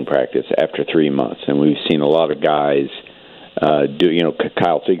batting practice after 3 months, and we've seen a lot of guys do.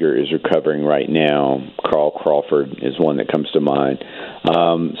 Kyle Seager is recovering right now. Carl Crawford is one that comes to mind.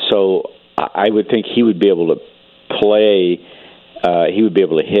 So I would think he would be able to play. He would be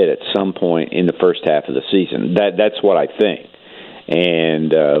able to hit at some point in the first half of the season. That's what I think.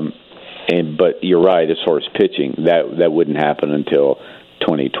 But you're right, as far as pitching, that wouldn't happen until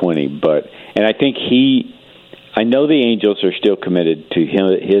 2020. And I think I know the Angels are still committed to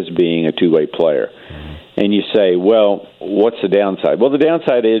his being a two-way player. And you say, well, what's the downside? Well, the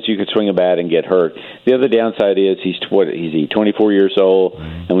downside is you could swing a bat and get hurt. The other downside is he's 24 years old,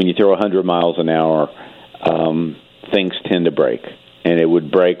 and when you throw 100 miles an hour, things tend to break. And it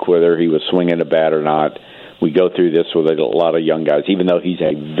would break whether he was swinging a bat or not. We go through this with a lot of young guys, even though he's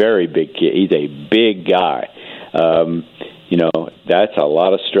a very big kid. He's a big guy. That's a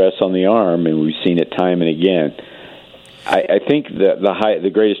lot of stress on the arm, and we've seen it time and again. I think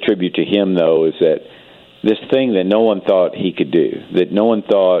the greatest tribute to him, though, is that this thing that no one thought he could do, that no one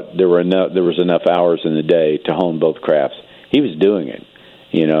thought there was enough hours in the day to hone both crafts. He was doing it,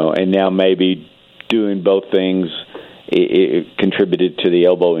 and now maybe doing both things it contributed to the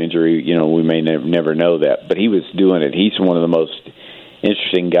elbow injury. We may never know that, but he was doing it. He's one of the most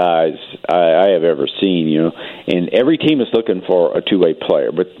interesting guys I have ever seen, and every team is looking for a two-way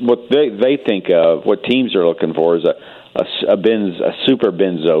player. But what they think of, what teams are looking for, is a super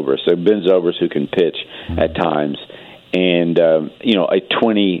Ben Zobrist, a Ben Zobrist who can pitch at times, and a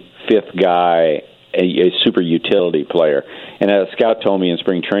 25th guy, a super utility player. And a scout told me in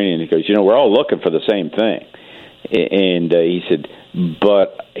spring training, he goes, we're all looking for the same thing. And he said,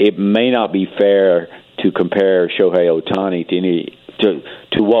 but it may not be fair to compare Shohei Ohtani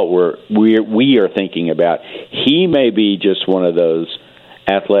to what we are thinking about. He may be just one of those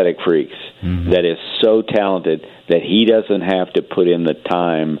athletic freaks that is so talented that he doesn't have to put in the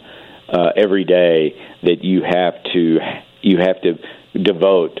time every day that you have to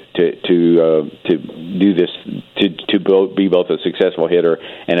devote to do this, to be both a successful hitter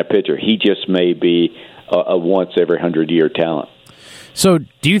and a pitcher. He just may be a once every 100-year talent. So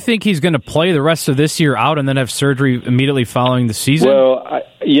do you think he's going to play the rest of this year out and then have surgery immediately following the season? Well,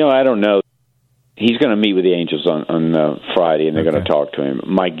 I don't know. He's going to meet with the Angels on Friday, and they're going to talk to him.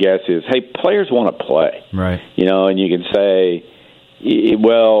 My guess is, hey, players want to play. Right. And you can say,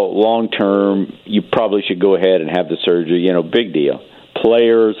 well, long term, you probably should go ahead and have the surgery. Big deal.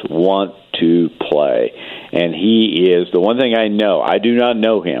 Players want to play. And he is the one thing I know. I do not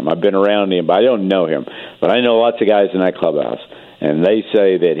know him. I've been around him, but I don't know him. But I know lots of guys in that clubhouse, and they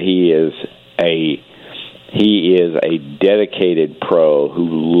say that he is a dedicated pro who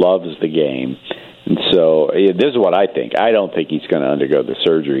loves the game. And so this is what I think. I don't think he's going to undergo the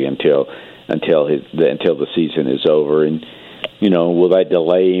surgery until the season is over. And will that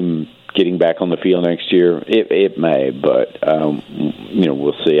delay him getting back on the field next year? It may, but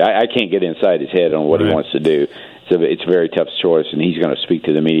we'll see. I can't get inside his head on what he wants to do. So it's a very tough choice, and he's going to speak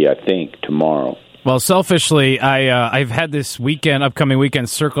to the media, I think, tomorrow. Well, selfishly, I've had this upcoming weekend,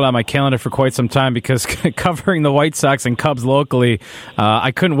 circled on my calendar for quite some time because covering the White Sox and Cubs locally,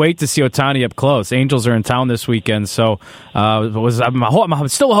 I couldn't wait to see Ohtani up close. Angels are in town this weekend, so I'm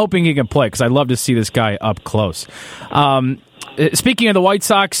still hoping he can play because I'd love to see this guy up close. Speaking of the White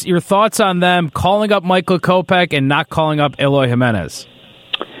Sox, your thoughts on them calling up Michael Kopech and not calling up Eloy Jimenez?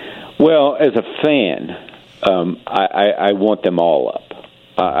 Well, as a fan, I want them all up.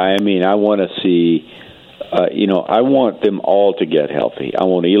 I want to see, I want them all to get healthy. I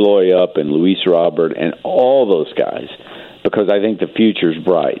want Eloy up and Luis Robert and all those guys because I think the future's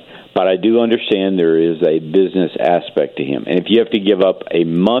bright. But I do understand there is a business aspect to him. And if you have to give up a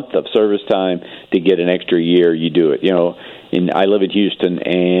month of service time to get an extra year, you do it. And I live in Houston,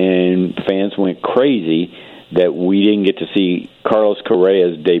 and fans went crazy that we didn't get to see. Carlos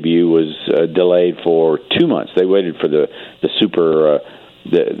Correa's debut was delayed for 2 months. They waited for the Super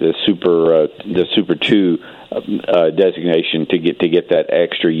 2 designation to get that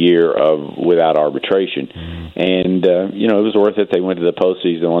extra year of without arbitration, and it was worth it. They went to the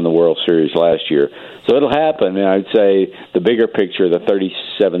postseason and won the World Series last year, so it'll happen. And I'd say the bigger picture, the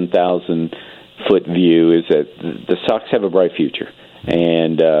 37,000-foot view, is that the Sox have a bright future.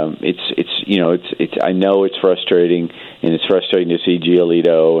 And it's I know it's frustrating, and it's frustrating to see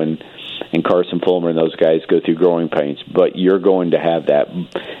Giolito and Carson Fulmer and those guys go through growing pains, but you're going to have that.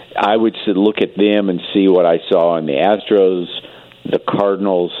 I would look at them and see what I saw in the Astros, the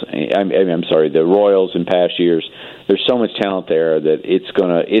Cardinals, the Royals in past years. There's so much talent there that it's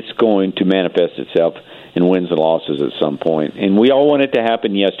going to manifest itself in wins and losses at some point. And we all want it to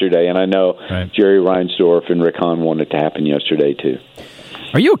happen yesterday, and I know Jerry Reinsdorf and Rick Hahn want it to happen yesterday too.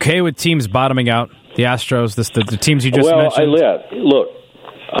 Are you okay with teams bottoming out? The Astros, the teams you just mentioned? Look,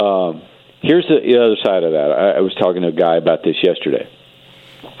 here's the other side of that. I was talking to a guy about this yesterday.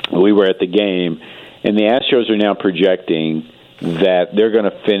 We were at the game, and the Astros are now projecting that they're going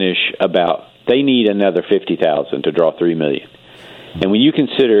to finish they need another 50,000 to draw 3 million. And when you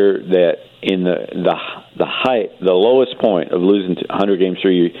consider that in the lowest point of losing 100 games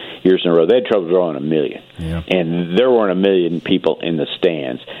 3 years in a row, they had trouble drawing 1 million. Yeah. And there weren't 1 million people in the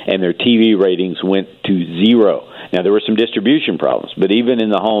stands, and their TV ratings went to 0. Now, there were some distribution problems, but even in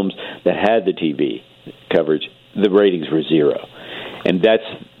the homes that had the TV coverage, the ratings were 0. And that's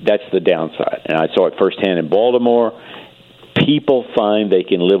the downside. And I saw it firsthand in Baltimore. People find they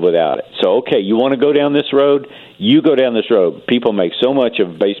can live without it. So, okay, you want to go down this road? You go down this road. People make so much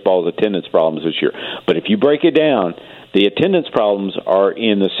of baseball's attendance problems this year. But if you break it down, the attendance problems are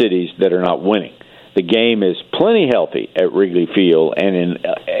in the cities that are not winning. The game is plenty healthy at Wrigley Field and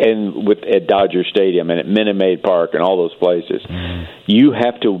at Dodger Stadium and at Minute Maid Park and all those places. You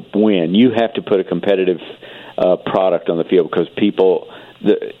have to win. You have to put a competitive product on the field because people,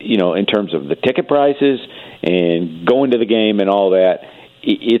 in terms of the ticket prices and going to the game and all that,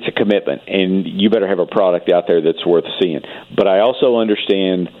 it's a commitment, and you better have a product out there that's worth seeing. But I also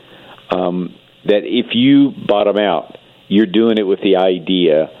understand that if you bottom out, you're doing it with the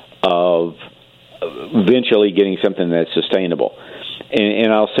idea of eventually getting something that's sustainable.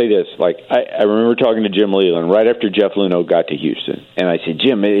 And I'll say this, I remember talking to Jim Leland right after Jeff Luhnow got to Houston, and I said,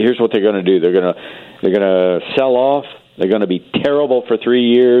 Jim, here's what they're going to do. They're going to sell off. They're going to be terrible for 3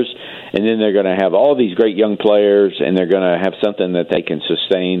 years, and then they're going to have all these great young players, and they're going to have something that they can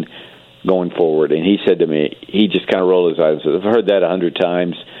sustain going forward. And he said to me, he just kind of rolled his eyes and said, I've heard that 100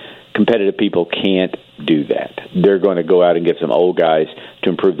 times. Competitive people can't do that. They're going to go out and get some old guys to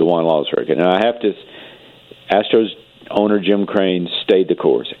improve the one-loss record. And I have to – Astros owner Jim Crane stayed the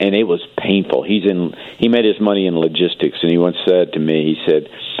course, and it was painful. He made his money in logistics, and he once said to me, he said,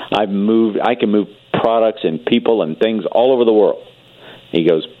 I can move products and people and things all over the world. He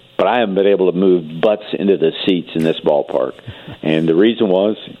goes, but I haven't been able to move butts into the seats in this ballpark. And the reason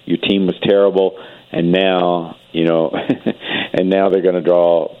was your team was terrible, and now, and now they're going to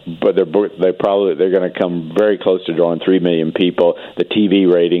draw, but they're going to come very close to drawing 3 million people. The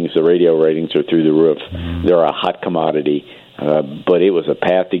TV ratings, the radio ratings are through the roof. They're a hot commodity. But it was a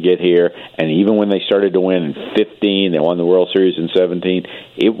path to get here, and even when they started to win in 2015, they won the World Series in 2017,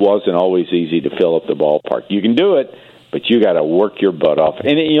 it wasn't always easy to fill up the ballpark. You can do it, but you got to work your butt off.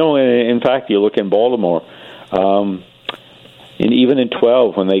 And, in fact, you look in Baltimore, and even in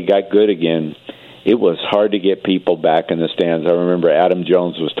 2012 when they got good again, it was hard to get people back in the stands. I remember Adam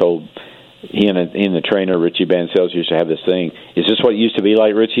Jones was told, he and the trainer, Richie Bancells, used to have this thing, is this what it used to be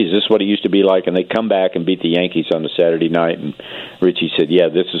like, Richie? Is this what it used to be like? And they come back and beat the Yankees on a Saturday night, and Richie said, yeah,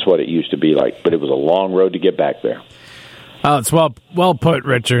 this is what it used to be like. But it was a long road to get back there. Oh, it's well put,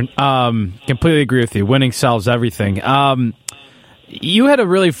 Richard. Completely agree with you. Winning solves everything. You had a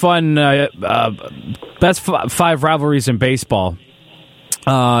really fun best 5 rivalries in baseball.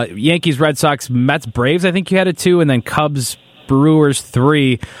 Yankees, Red Sox, Mets, Braves, I think you had it too, and then Cubs, Brewers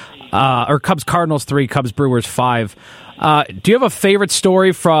 3. Or Cubs Cardinals 3, Cubs Brewers 5. Do you have a favorite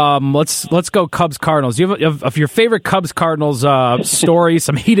story from let's go Cubs Cardinals? Do you have your favorite Cubs Cardinals story?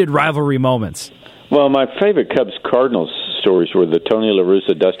 Some heated rivalry moments. Well, my favorite Cubs Cardinals stories were the Tony La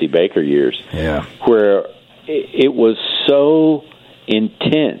Russa, Dusty Baker years. Yeah, where it was so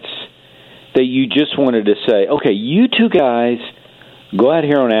intense that you just wanted to say, okay, you two guys go out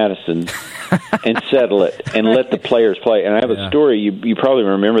here on Addison and settle it and let the players play. And I have a story. You probably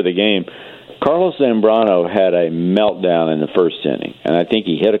remember the game. Carlos Zambrano had a meltdown in the first inning, and I think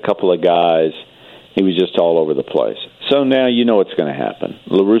he hit a couple of guys He was just all over the place. So now you know what's going to happen.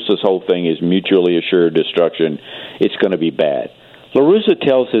 La Russa's whole thing is mutually assured destruction. It's going to be bad. La Russa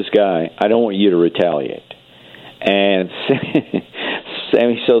tells this guy, I don't want you to retaliate. And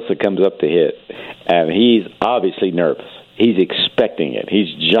Sammy Sosa comes up to hit, and he's obviously nervous. He's expecting it.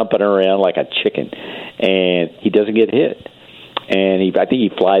 He's jumping around like a chicken, and he doesn't get hit. And I think he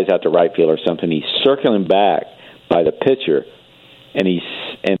flies out to right field or something. He's circling back by the pitcher, and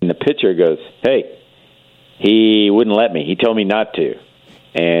the pitcher goes, hey, he wouldn't let me. He told me not to.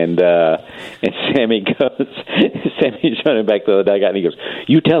 And Sammy's running back to the dugout, and he goes,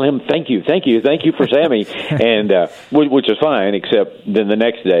 you tell him thank you for Sammy. And which is fine, except then the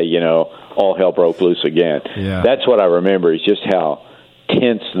next day, all hell broke loose again. Yeah. That's what I remember, is just how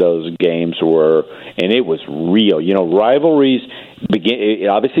tense those games were, and it was real. Rivalries it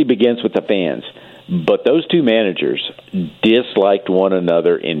obviously begins with the fans, but those two managers disliked one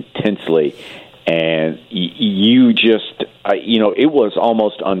another intensely, and you just it was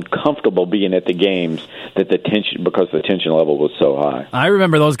almost uncomfortable being at the games because the tension level was so high. I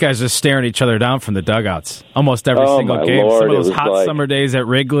remember those guys just staring each other down from the dugouts almost every single game. Lord, some of those hot summer days at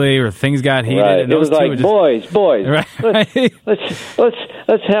Wrigley, or things got heated. Right. And it was like, boys, right.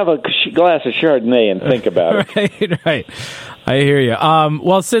 let's have a glass of Chardonnay and think about it. Right. I hear you.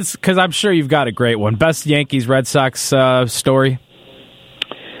 Well, because I'm sure you've got a great one. Best Yankees-Red Sox story?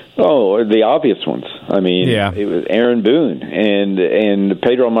 Oh, the obvious ones. I mean, It was Aaron Boone and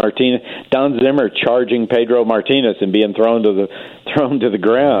Pedro Martinez. Don Zimmer charging Pedro Martinez and being thrown to the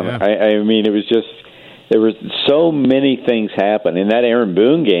ground. Yeah. I mean, it was just, there was so many things happen. And that Aaron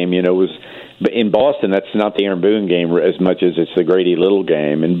Boone game, was in Boston. That's not the Aaron Boone game as much as it's the Grady Little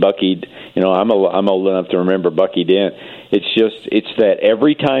game. And Bucky, I'm old enough to remember Bucky Dent. It's that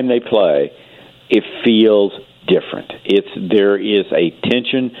every time they play, it feels different. There is a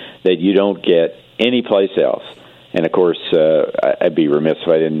tension that you don't get anyplace else. And of course, I'd be remiss if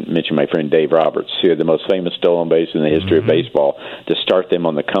I didn't mention my friend Dave Roberts, who had the most famous stolen base in the history of baseball, to start them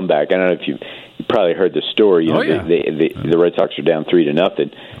on the comeback. I don't know if you probably heard the story. The Red Sox are down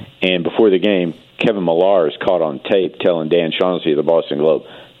 3-0, and before the game, Kevin Millar is caught on tape telling Dan Shaughnessy of the Boston Globe,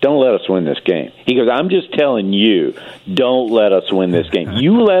 "Don't let us win this game." He goes, "I'm just telling you, don't let us win this game.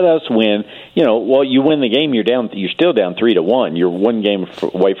 You let us win. You win the game, you're still down 3-1. You're one game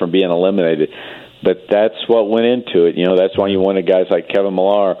away from being eliminated." But that's what went into it. That's why you wanted guys like Kevin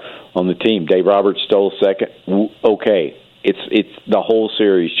Millar on the team. Dave Roberts stole second. Okay, it's the whole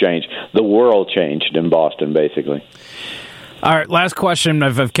series changed. The world changed in Boston, basically. All right, last question.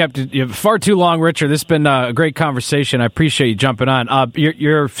 I've kept it far too long, Richard. This has been a great conversation. I appreciate you jumping on.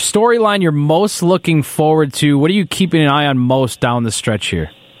 Your storyline you're most looking forward to, what are you keeping an eye on most down the stretch here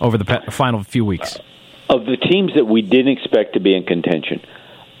over the final few weeks? Of the teams that we didn't expect to be in contention,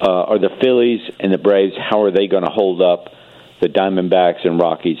 are the Phillies and the Braves. How are they going to hold up? The Diamondbacks and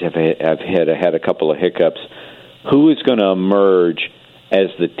Rockies have had a couple of hiccups. Who is going to emerge as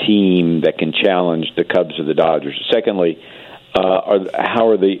the team that can challenge the Cubs or the Dodgers? Secondly, how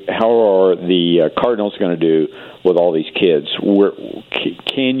are the Cardinals going to do with all these kids?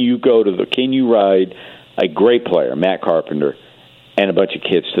 Can you ride a great player, Matt Carpenter, and a bunch of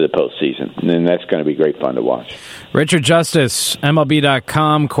kids to the postseason? And then that's going to be great fun to watch. Richard Justice,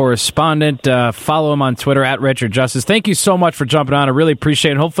 MLB.com correspondent. Follow him on Twitter at Richard Justice. Thank you so much for jumping on. I really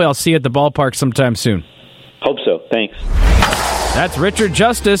appreciate it. Hopefully I'll see you at the ballpark sometime soon. Hope so. Thanks. That's Richard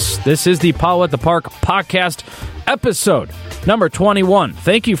Justice. This is the Paulo at the Park podcast, episode number 21.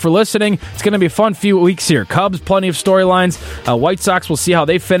 Thank you for listening. It's going to be a fun few weeks here. Cubs, plenty of storylines. White Sox, we'll see how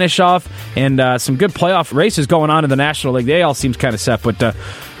they finish off. And some good playoff races going on in the National League. They all seem kind of set. But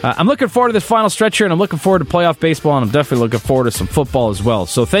I'm looking forward to this final stretch here, and I'm looking forward to playoff baseball, and I'm definitely looking forward to some football as well.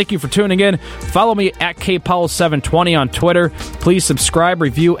 So thank you for tuning in. Follow me at KPowell720 on Twitter. Please subscribe,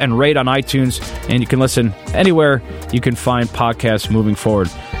 review, and rate on iTunes. And you can listen anywhere you can find podcasts moving forward.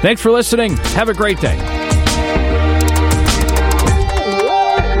 Thanks for listening. Have a great day.